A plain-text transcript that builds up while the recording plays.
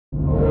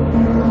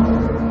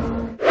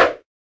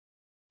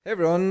Hey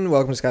everyone,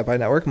 welcome to Sky Pie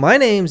Network. My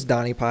name's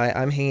Donny Pie.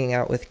 I'm hanging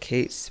out with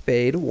Kate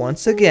Spade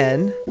once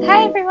again.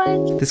 Hi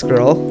everyone. This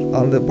girl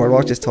on the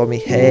boardwalk just told me,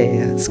 hey,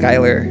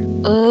 Skylar.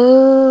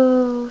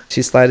 Ooh.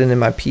 She's sliding in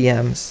my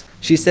PMs.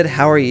 She said,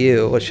 how are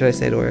you? What should I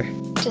say to her?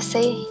 Just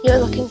say, you're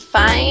looking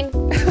fine.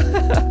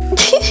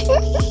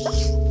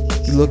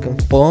 You looking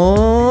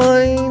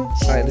fine?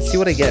 Alright, let's see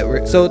what I get.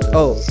 We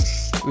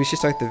should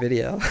start the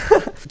video.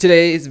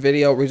 Today's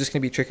video, we're just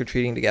gonna be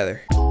trick-or-treating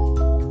together.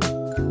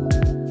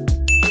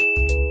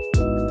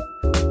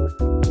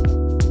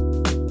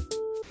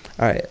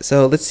 Alright,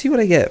 so let's see what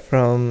I get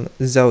from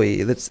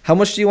Zoe. How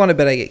much do you want to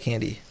bet I get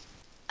candy?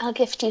 I'll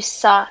gift you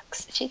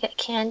socks if you get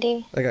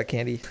candy. I got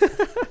candy.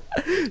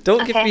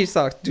 Don't gift me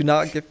socks. Do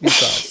not gift me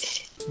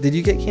socks. Did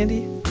you get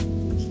candy?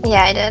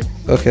 Yeah, I did.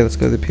 Okay, let's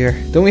go to the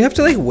pier. Don't we have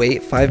to like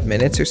wait 5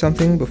 minutes or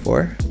something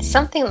before?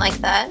 Something like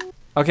that.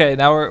 Okay,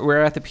 now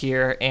we're at the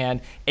pier and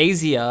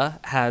Asia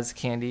has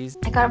candies.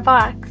 I got a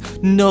box.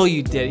 No,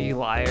 you didn't, you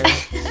liar.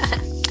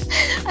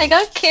 I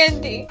got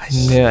candy. I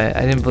knew it.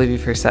 I didn't believe you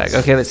for a sec.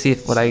 Okay, let's see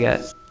what I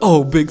get.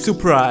 Oh, big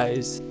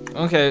surprise.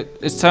 Okay,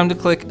 it's time to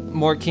click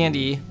more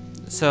candy.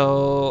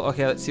 So,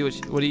 okay, let's see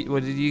what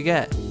did you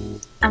get?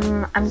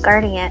 I'm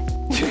guarding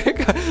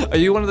it. Are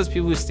you one of those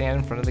people who stand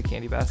in front of the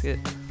candy basket?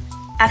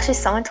 Actually,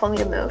 someone told me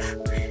to move.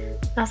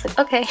 And I was like,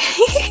 okay.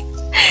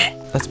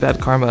 That's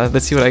bad karma.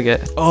 Let's see what I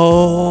get.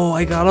 Oh,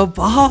 I got a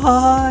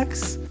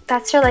box.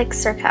 That's your like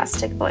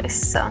sarcastic voice,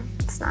 so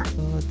it's not.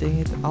 Oh, dang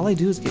it. All I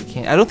do is get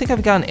candy. I don't think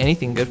I've gotten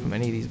anything good from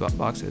any of these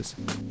boxes.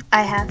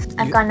 I have.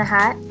 I've gotten a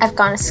hat. I've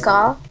gotten a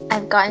skull.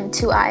 I've gotten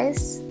 2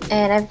 eyes.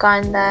 And I've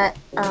gotten that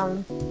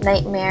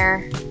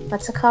nightmare.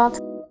 What's it called?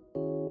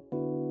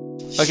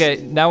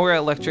 Okay, now we're at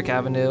Electric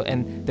Avenue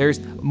and there's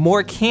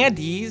more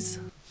candies.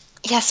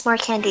 Yes, more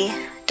candy.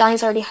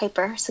 Donnie's already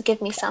hyper, so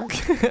give me some.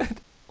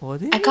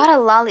 What is I got a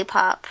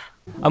lollipop.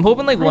 I'm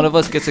hoping like one of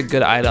us gets a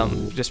good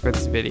item just for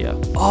this video.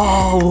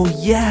 Oh,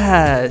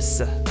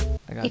 yes.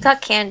 You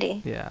got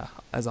candy. Yeah,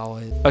 as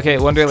always. Okay,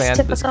 Wonderland.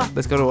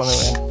 Let's go to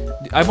Wonderland.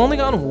 I've only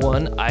gotten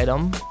 1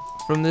 item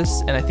from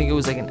this, and I think it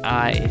was like an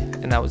eye,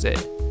 and that was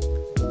it.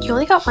 You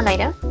only got 1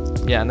 item?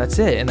 Yeah, and that's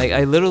it. And like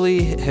I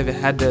literally have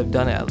had to have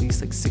done it at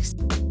least like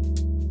 60.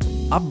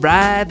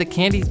 Alright, the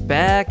candy's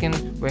back,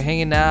 and we're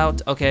hanging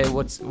out. Okay,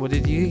 what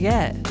did you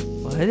get?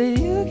 What did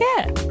you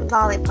get?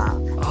 Lollipop.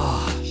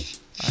 Oh,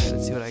 alright,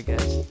 let's see what I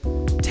get.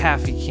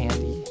 Taffy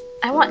candy.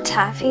 I want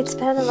taffy. It's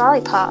better than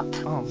lollipop.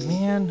 Oh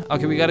man.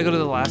 Okay, we gotta go to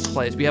the last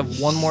place. We have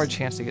 1 more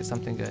chance to get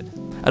something good.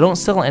 I don't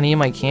sell any of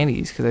my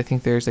candies because I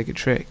think there's like a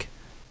trick.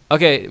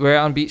 Okay, we're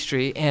on Beach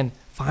Street and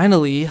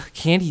finally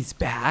candy's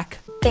back.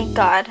 Thank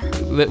God.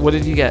 What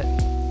did you get?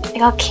 I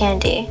got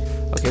candy.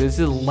 Okay, this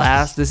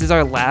is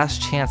our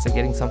last chance at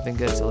getting something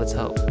good, so let's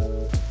hope.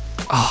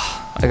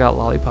 Oh, I got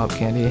lollipop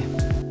candy.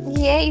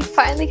 Yay, you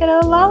finally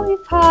got a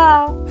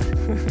lollipop.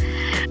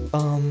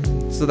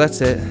 So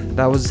that's it.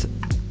 That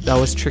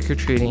was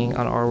trick-or-treating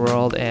on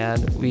ourWorld,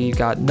 and we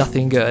got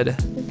nothing good.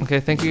 Okay,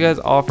 thank you guys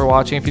all for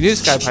watching. If you're new to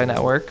Sky Pie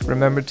Network,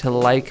 remember to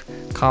like,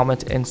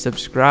 comment, and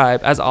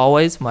subscribe. As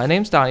always, my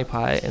name's Donny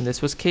Pie, and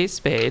this was Kate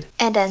Spade.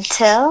 And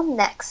until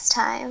next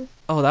time.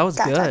 Oh, that was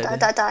good.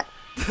 Dot.